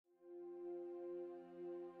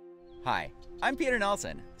Hi, I'm Peter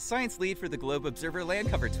Nelson, Science Lead for the Globe Observer Land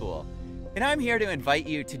Cover Tool, and I'm here to invite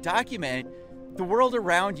you to document the world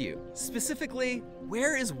around you. Specifically,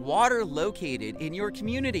 where is water located in your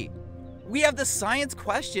community? We have the science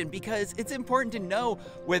question because it's important to know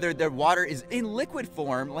whether the water is in liquid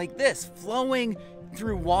form like this, flowing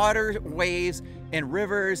through waterways and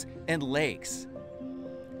rivers and lakes.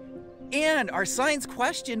 And our science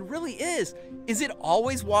question really is it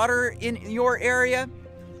always water in your area?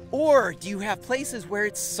 Or do you have places where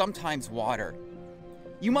it's sometimes water?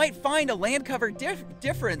 You might find a land cover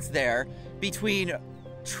difference there between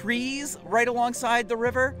trees right alongside the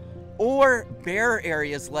river or bare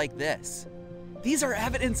areas like this. These are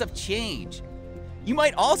evidence of change. You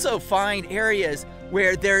might also find areas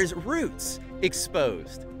where there's roots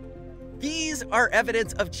exposed. These are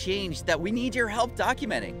evidence of change that we need your help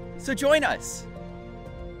documenting. So join us.